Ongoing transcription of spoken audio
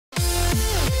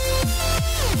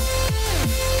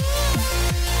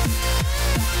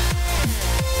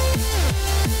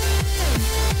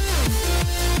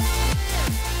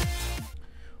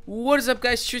What is up,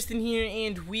 guys? Tristan here,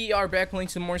 and we are back playing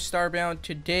some more Starbound.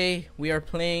 Today we are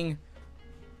playing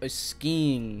a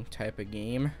skiing type of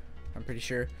game, I'm pretty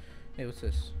sure. Hey, what's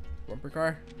this? Bumper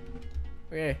car?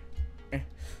 Okay.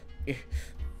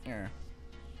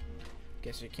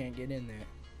 Guess I can't get in that.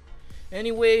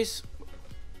 Anyways,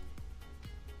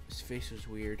 his face was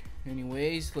weird.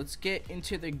 Anyways, let's get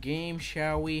into the game,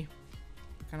 shall we?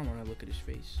 I kind of want to look at his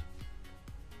face.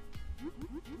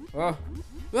 Oh.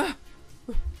 Ah.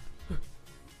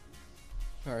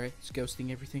 Alright, it's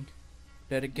ghosting everything.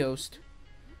 Let it ghost.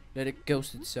 Let it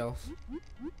ghost itself.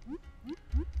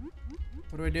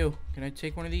 What do I do? Can I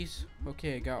take one of these?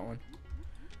 Okay, I got one.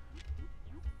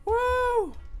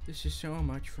 Woo! This is so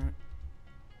much fun.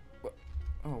 What?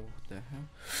 Oh, what the hell?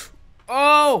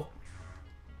 Oh!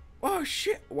 Oh,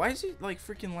 shit. Why is it, like,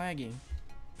 freaking lagging?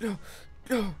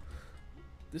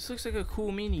 This looks like a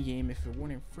cool mini game if it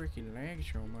wouldn't freaking lag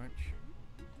so much.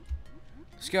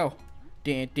 Let's go.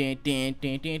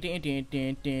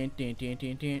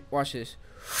 Watch this.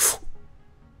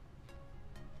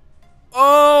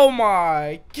 Oh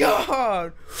my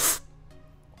god.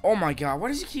 Oh my god. Why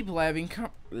does he keep laughing?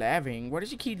 Why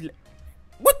does he keep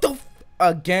what the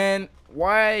again?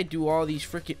 Why do all these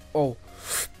freaking oh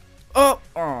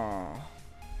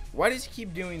why does he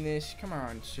keep doing this? Come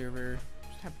on, server.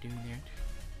 Stop doing that.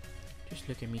 Just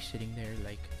look at me sitting there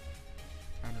like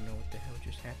I don't know what the hell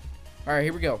just happened. Alright,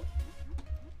 here we go.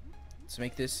 Let's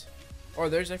make this. Oh,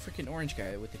 there's that freaking orange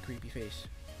guy with the creepy face.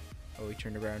 Oh, he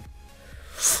turned around.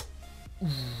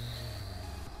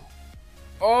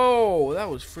 Oh, that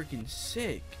was freaking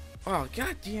sick. Oh,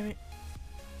 god damn it.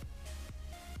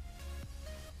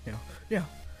 No.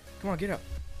 Come on, get up.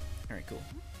 Alright, cool.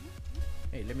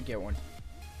 Hey, let me get one.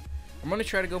 I'm gonna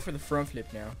try to go for the front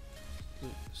flip now.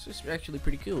 This is actually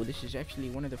pretty cool. This is actually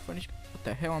one of the funniest. What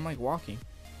the hell? I'm like walking.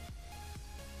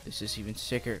 This is even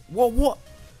sicker. Whoa, what?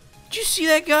 Did you see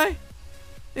that guy?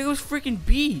 There goes freaking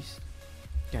beast.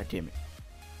 God damn it.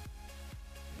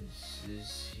 This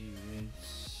is even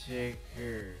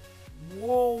sicker.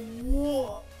 Whoa,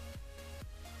 what?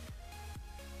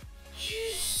 Did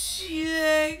you see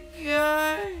that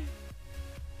guy?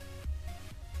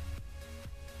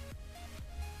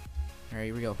 Alright,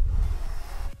 here we go.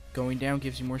 Going down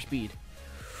gives you more speed.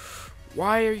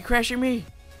 Why are you crashing me?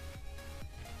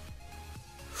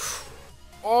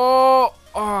 Oh,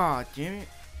 damn it.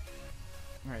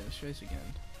 Alright, let's try this again.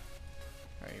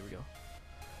 Alright, here we go.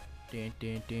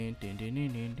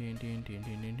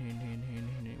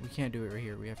 We can't do it right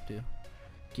here. We have to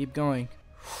keep going.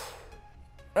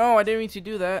 Oh, I didn't mean to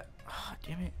do that. Oh,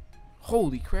 damn it.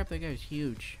 Holy crap, that guy's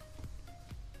huge.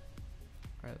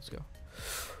 Alright, let's go.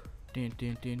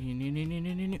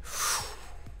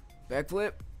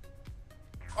 Backflip.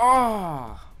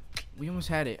 Oh, we almost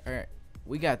had it. Alright.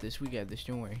 We got this.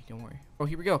 Don't worry. Oh,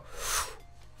 here we go.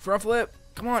 Front flip.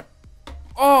 Come on.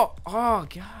 Oh,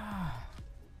 god.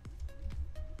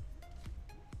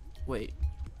 Wait.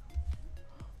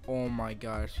 Oh my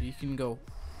gosh. So you can go.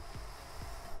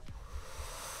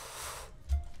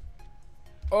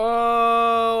 Oh.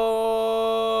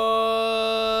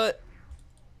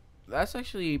 That's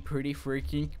actually pretty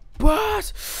freaking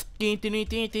boss. Here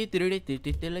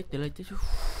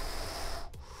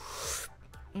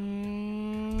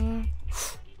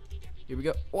we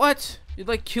go. What? It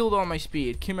like killed all my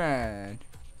speed. Come on.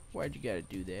 Why'd you gotta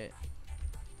do that?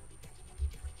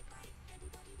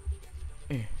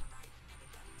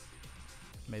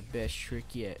 My best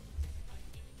trick yet.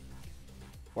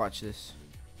 Watch this.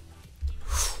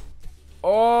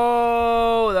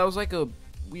 Oh, that was like a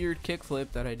weird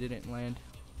kickflip that I didn't land.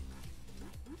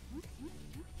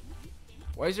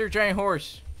 Why is there a giant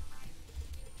horse?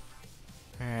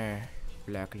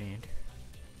 Blockland.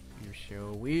 You're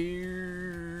so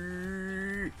weird.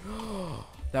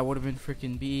 That would have been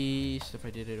freaking beast if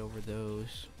I did it over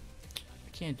those. I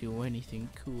can't do anything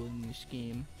cool in this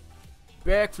game.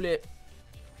 Backflip.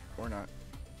 Or not.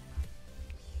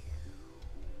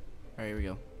 Alright, here we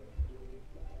go.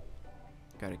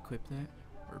 Gotta equip that.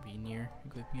 Or be near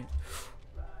equipping it.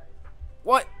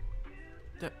 What?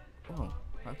 Oh,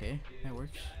 okay. That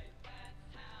works.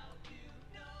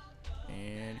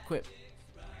 And equip.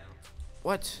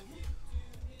 What?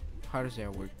 How does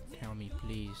that work? Tell me,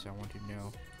 please. I want to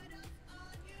know.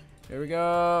 There we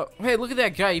go. Hey, look at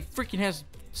that guy. He freaking has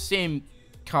the same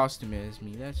costume as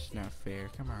me. That's not fair.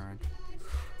 Come on.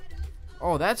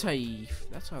 Oh, that's how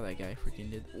that guy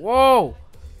freaking did. Whoa!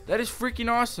 That is freaking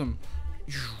awesome.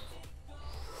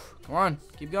 Come on.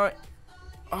 Keep going.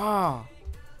 Ah.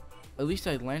 At least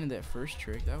I landed that first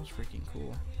trick. That was freaking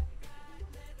cool.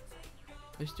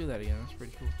 Let's do that again. That's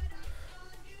pretty cool.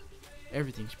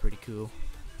 Everything's pretty cool.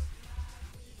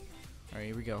 Alright,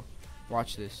 here we go.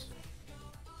 Watch this.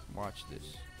 Watch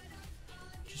this.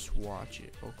 Just watch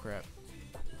it. Oh crap.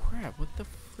 Crap, what the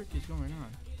frick is going on?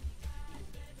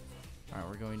 Alright,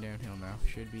 we're going downhill now.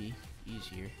 Should be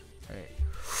easier. Alright.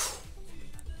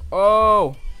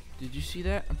 Oh! Did you see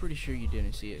that? I'm pretty sure you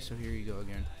didn't see it, so here you go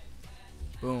again.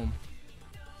 Boom.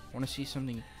 Want to see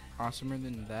something awesomer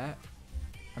than that?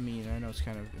 I mean, I know it's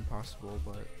kind of impossible,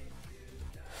 but...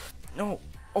 No!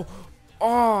 Oh!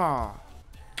 Oh!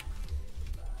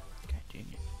 God dang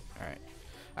it. Alright.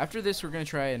 After this, we're going to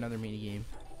try another mini game.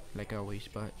 Like always,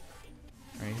 but...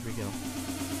 Alright, here we go.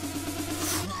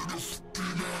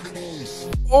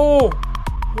 Oh!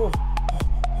 Oh!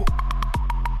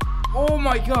 Oh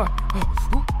my god!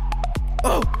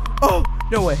 Oh! Oh!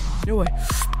 No way! No way!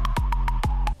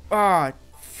 Ah,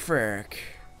 frick.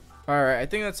 Alright, I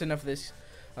think that's enough of this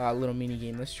little mini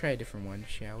game. Let's try a different one,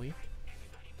 shall we?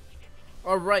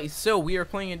 Alright, so we are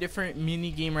playing a different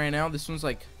mini game right now. This one's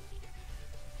like...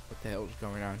 What the hell is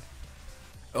going on?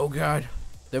 Oh god,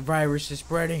 the virus is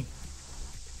spreading.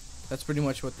 That's pretty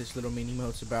much what this little mini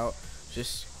mode's about.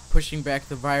 Just pushing back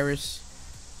the virus.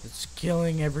 It's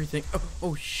killing everything. Oh,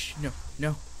 oh, shh, no,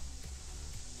 no.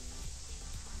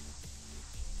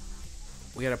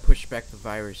 We gotta push back the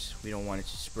virus. We don't want it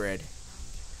to spread.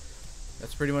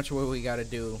 That's pretty much what we gotta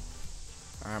do.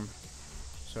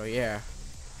 So yeah,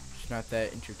 it's not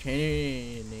that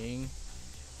entertaining,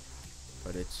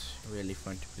 but it's really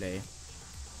fun to play.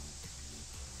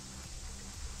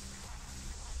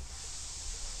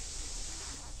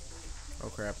 Oh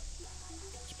crap.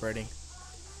 Spreading.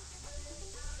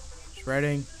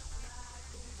 Spreading.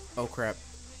 Oh crap.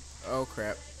 Oh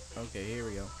crap. Okay, here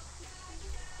we go.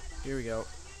 Here we go.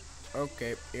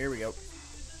 Okay, here we go.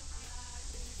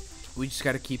 We just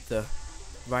gotta keep the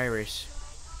virus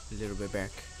a little bit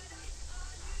back.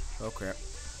 Oh crap.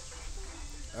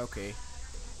 Okay.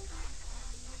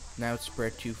 Now it's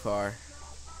spread too far.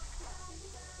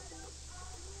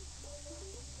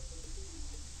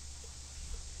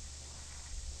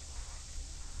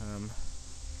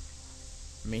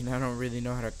 I mean, I don't really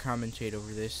know how to commentate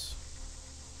over this.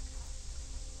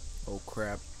 Oh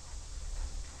crap.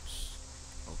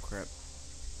 Oh crap.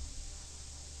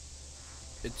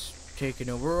 It's taken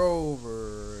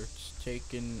over. It's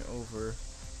taken over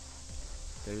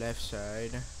the left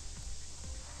side.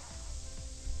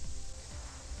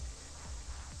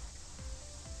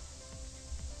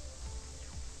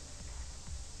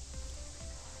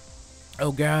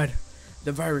 Oh god,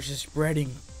 the virus is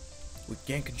spreading. We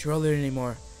can't control it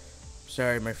anymore.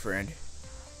 Sorry, my friend,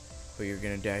 but you're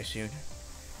gonna die soon.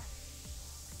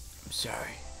 I'm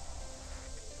sorry.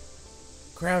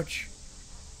 Crouch.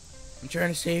 I'm trying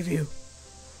to save you.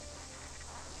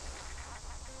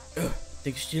 Ugh,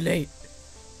 think it's too late.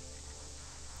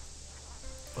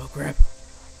 Oh crap.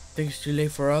 Think it's too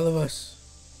late for all of us.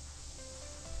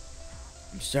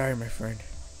 I'm sorry, my friend,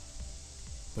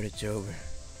 but it's over.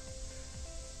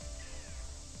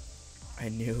 I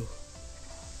knew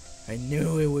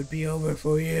it would be over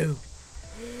for you.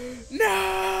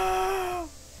 No!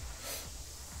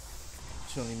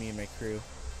 It's only me and my crew.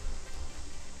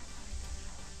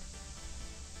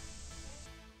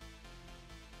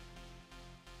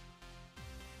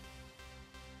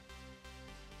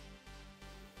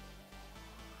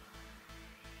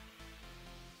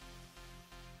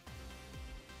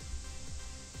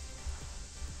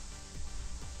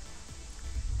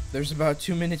 There's about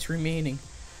 2 minutes remaining.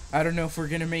 I don't know if we're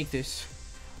gonna make this.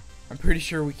 I'm pretty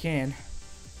sure we can.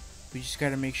 We just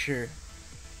gotta make sure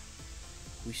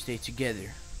we stay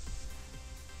together.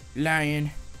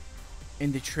 Lion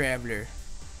and the Traveler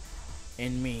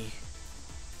and me.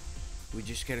 We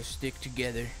just gotta stick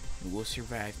together and we'll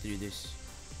survive through this.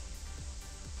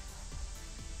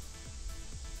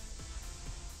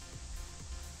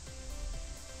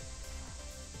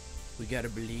 We gotta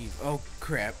believe. Oh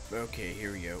crap. Okay,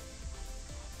 here we go.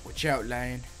 Watch out,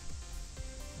 Lion.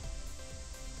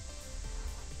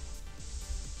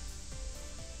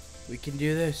 We can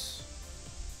do this.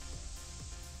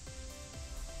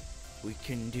 We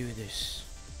can do this.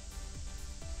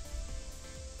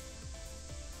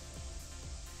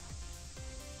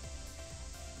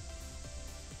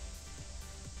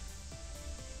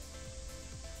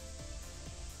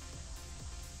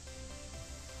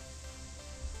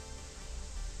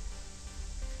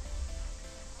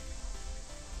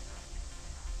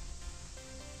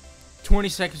 "20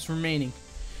 seconds remaining.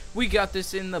 We got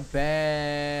this in the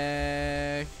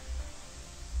bag."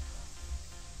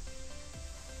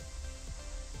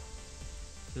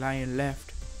 Lion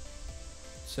left.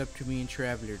 It's up to me and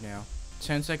Traveler now.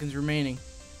 10 seconds remaining.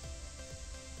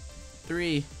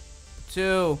 3,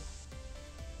 2,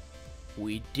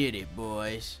 We did it,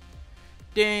 boys.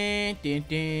 Dun, dun,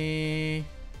 dun.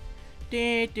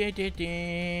 Dun, dun, dun,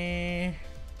 dun.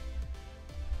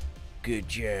 Good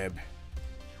job.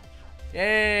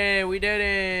 Yay, we did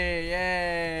it!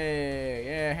 Yay!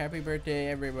 Yeah, happy birthday,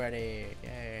 everybody!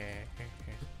 Yay!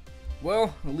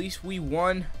 Well, at least we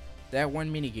won that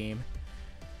one minigame.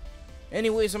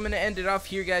 Anyways, I'm gonna end it off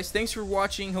here, guys. Thanks for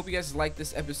watching. Hope you guys liked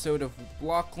this episode of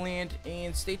Blockland,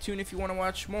 and stay tuned if you want to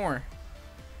watch more.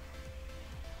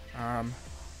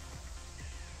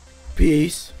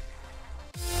 Peace.